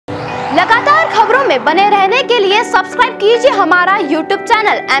लगातार खबरों में बने रहने के लिए सब्सक्राइब कीजिए हमारा YouTube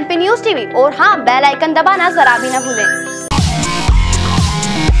channel MP news TV और हाँ, बेल आइकन दबाना जरा भी न भूलें।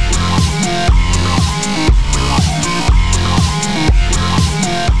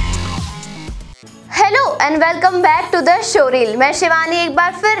 Hello and welcome back to the show reel. मैं शिवानी एक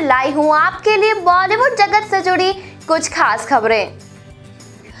बार फिर लाई हूँ आपके लिए बॉलीवुड जगत से जुड़ी कुछ खास खबरें।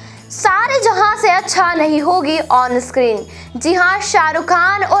 सारे जहां से अच्छा नहीं होगी ऑन स्क्रीन। जी हां, शाहरुख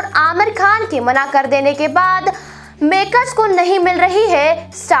खान और आमिर खान के मना कर देने के बाद मेकर्स को नहीं मिल रही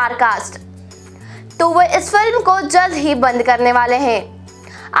है स्टार कास्ट, तो वे इस फिल्म को जल्द ही बंद करने वाले हैं।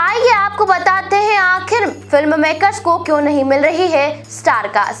 आइए आपको बताते हैं आखिर फिल्म मेकर्स को क्यों नहीं मिल रही है स्टार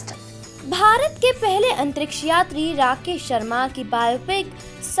कास्ट। भारत के पहले अंतरिक्ष यात्री राकेश शर्मा की बायोपिक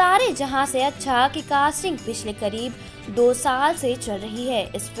सारे जहां से अच्छा की कास्टिंग पिछले करीब 2 साल से चल रही है।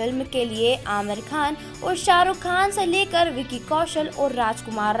 इस फिल्म के लिए आमिर खान और शाहरुख खान से लेकर विकी कौशल और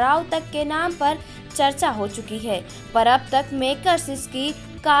राजकुमार राव तक के नाम पर चर्चा हो चुकी है, पर अब तक मेकर्स इसकी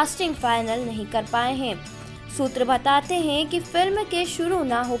कास्टिंग फाइनल नहीं कर पाए हैं। सूत्र बताते हैं कि फिल्म के शुरू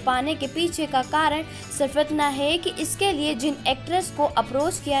ना हो पाने के पीछे का कारण सिर्फ इतना है कि इसके लिए जिन एक्ट्रेस को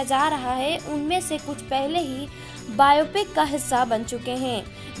अप्रोच किया जा रहा है उनमें से कुछ पहले ही बायोपिक का हिस्सा बन चुके हैं।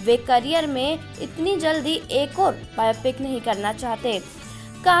 वे करियर में इतनी जल्दी एक और बायोपिक नहीं करना चाहते।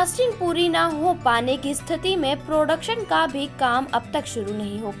 कास्टिंग पूरी ना हो पाने की स्थिति में प्रोडक्शन का भी काम अब तक शुरू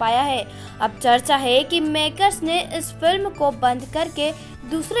नहीं हो पाया है। अब चर्चा है कि मेकर्स ने इस फिल्म को बंद करके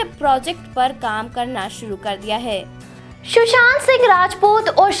दूसरे प्रोजेक्ट पर काम करना शुरू कर दिया है। सुशांत सिंह राजपूत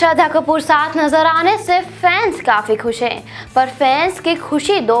और श्रद्धा कपूर साथ नजर आने से फैंस काफी खुश हैं, पर फैंस की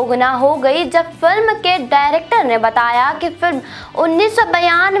खुशी दोगुना हो गई जब फिल्म के डायरेक्टर ने बताया कि फिल्म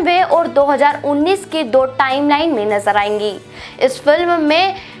 1992 और 2019 की 2 टाइमलाइन में नजर आएंगी। इस फिल्म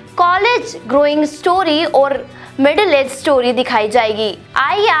में कॉलेज ग्रोइंग स्टोरी और मिडिल एज स्टोरी दिखाई जाएगी।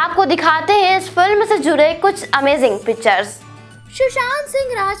 आइए आपको दिखाते हैं इस फिल्म से जुड़े कुछ अमेजिंग पिक्चर्स। सुशांत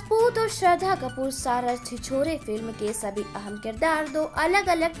सिंह राजपूत और श्रद्धा कपूर सारा छिछोरे फिल्म के सभी अहम किरदार 2 अलग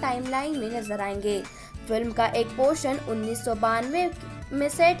अलग टाइमलाइन में नजर आएंगे। फिल्म का एक पोर्शन 1992 में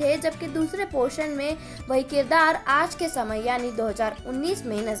सेट है, जबकि दूसरे पोर्शन में वही किरदार आज के समय यानी 2019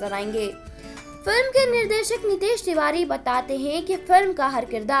 में नजर आएंगे। फिल्म के निर्देशक नितेश तिवारी बताते हैं कि फिल्म का हर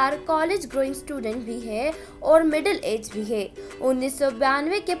किरदार कॉलेज ग्रोइंग स्टूडेंट भी है और मिडिल एज भी है।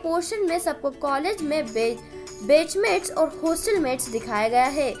 1992 के पोर्शन में सबको कॉलेज में बैचमेट्स और हॉस्टल मेट्स दिखाया गया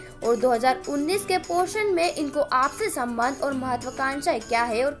है और 2019 के पोर्शन में इनको आपसी संबंध और महत्वाकांक्षाएं क्या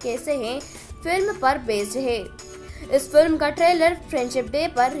है और कैसे हैं फिल्म पर बेस्ड है। इस फिल्म का ट्रेलर फ्रेंडशिप डे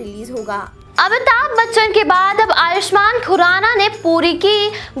पर रिलीज होगा। अमिताभ बच्चन के बाद अब आयुष्मान खुराना ने पूरी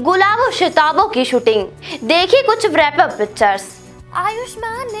की गुलाबो सिताबों की शूटिंग। देखिए कुछ रैप अप पिक्चर्स।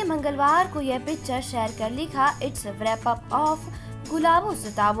 आयुष्मान ने मंगलवार को यह पिक्चर शेयर कर लिखा, इट्स रैप अप ऑफ गुलाबो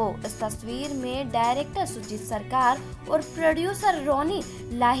सिताबो। इस तस्वीर में डायरेक्टर सुजीत सरकार और प्रोड्यूसर रोनी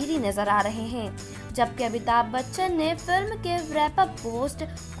लाहिरी नजर आ रहे हैं, जबकि अमिताभ बच्चन ने फिल्म के रैप अप पोस्ट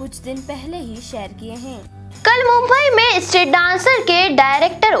कुछ दिन पहले ही शेयर किए हैं। कल मुंबई में स्ट्रीट डांसर के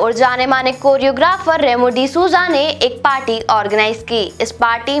डायरेक्टर और जाने माने कोरियोग्राफर रेमो डिसूजा ने एक पार्टी ऑर्गेनाइज की। इस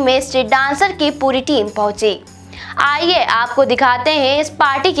पार्टी में स्ट्रीट डांसर की पूरी टीम पहुंची। आइए आपको दिखाते हैं इस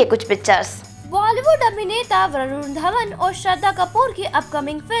पार्टी के कुछ पिक्चर्स। बॉलीवुड अभिनेता वरुण धवन और श्रद्धा कपूर की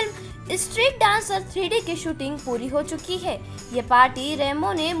upcoming film street dancer 3D की शूटिंग पूरी हो चुकी है। ये पार्टी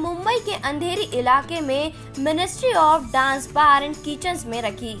रेमो ने मुंबई के अंधेरी इलाके में ministry of dance bar and kitchens में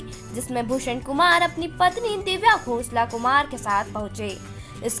रखी, जिसमें भूषण कुमार अपनी पत्नी दिव्या खोसला कुमार के साथ पहुंचे।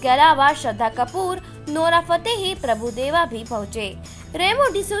 इसके अलावा श्रद्धा कपूर, नोरा फतेही, प्रभुदेवा भी पहुंचे। रेमो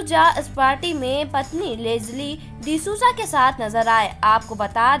डिसूजा इस पार्टी में पत्नी लेजली डिसूजा के साथ नजर आए। आपको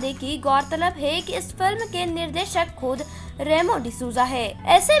बता दें कि गौरतलब है कि इस फिल्म के निर्देशक खुद रेमो डिसूजा है।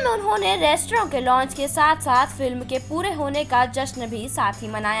 ऐसे में उन्होंने रेस्टोरेंट के लॉन्च के साथ साथ फिल्म के पूरे होने का जश्न भी साथ ही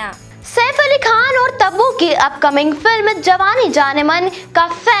मनाया। सैफ अली खान और तब्बू की अपकमिंग फिल्म जवानी जानेमन का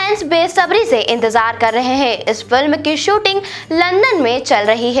फैंस बेसब्री से इंतजार कर रहे हैं। इस फिल्म की शूटिंग लंदन में चल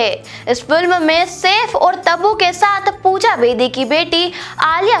रही है। इस फिल्म में सैफ और तब्बू के साथ पूजा बेदी की बेटी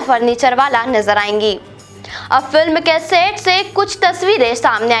आलिया फर्नीचर वाला नजर आएंगी। अब फिल्म के सेट से कुछ तस्वीरें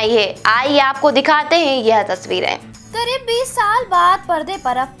सामने आई है। आइए आपको दिखाते हैं यह तस्वीरें। करीब 20 साल बाद पर्दे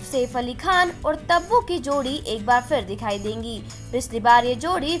पर अब सैफ अली खान और तब्बू की जोड़ी एक बार फिर दिखाई देंगी। पिछली बार ये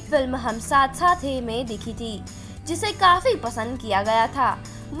जोड़ी फिल्म हम साथ साथ हैं में दिखी थी, जिसे काफी पसंद किया गया था।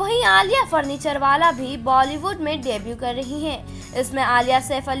 वहीं आलिया फर्नीचर वाला भी बॉलीवुड में डेब्यू कर रही हैं। इसमें आलिया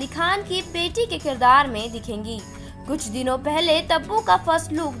सैफ अली खान की बेटी के किरदार में दिखेंगी। कुछ दिनों पहले तब्बू का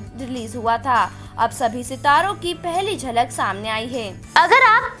फर्स्ट लुक रिलीज हुआ था। अब सभी सितारों की पहली झलक सामने आई है। अगर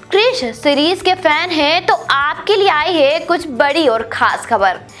आप क्रिश सीरीज के फैन हैं तो आपके लिए आई है कुछ बड़ी और खास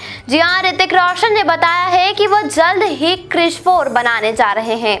खबर। जी हाँ, ऋतिक रोशन ने बताया है कि वो जल्द ही क्रिश 4 बनाने जा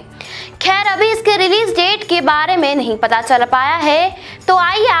रहे हैं। खैर अभी इसके रिलीज डेट के बारे में नहीं पता चल पाया है, तो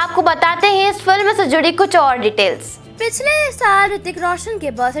आइए आपको बताते हैं इस फिल्म से जुड़ी कुछ और डिटेल्स। पिछले साल ऋतिक रोशन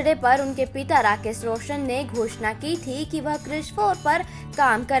के बर्थडे पर उनके पिता राकेश रोशन ने घोषणा की थी कि वह क्रिश 4 पर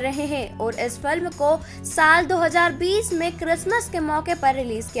काम कर रहे हैं और इस फिल्म को साल 2020 में क्रिसमस के मौके पर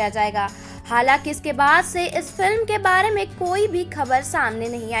रिलीज किया जाएगा। हालांकि इसके बाद से इस फिल्म के बारे में कोई भी खबर सामने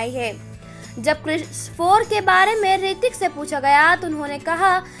नहीं आई है। जब क्रिश 4 के बारे में ऋतिक से पूछा गया तो उन्होंने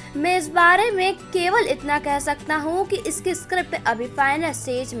कहा, मैं इस बारे में केवल इतना कह सकता हूं कि इसकी स्क्रिप्ट अभी फाइनल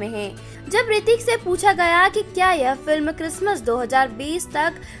स्टेज में है। जब ऋतिक से पूछा गया कि क्या यह फिल्म क्रिसमस 2020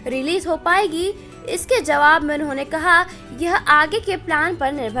 तक रिलीज हो पाएगी, इसके जवाब में उन्होंने कहा, यह आगे के प्लान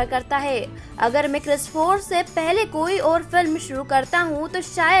पर निर्भर करता है। अगर मैं क्रिस 4 से पहले कोई और फिल्म शुरू करता हूं, तो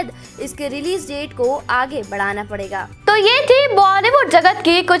शायद इसके रिलीज डेट को आगे बढ़ाना पड़ेगा। तो ये थी बॉलीवुड जगत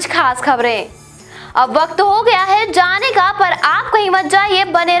की कुछ खास खबरें। अब वक्त हो गया है जाने का, पर आप कहीं मत जाइए,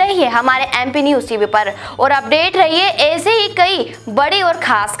 बने रहिए हमारे MP न्यूज़ TV पर और अपडेट रहिए ऐसे ही कई बड़ी और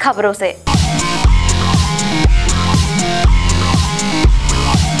खास खबरों से।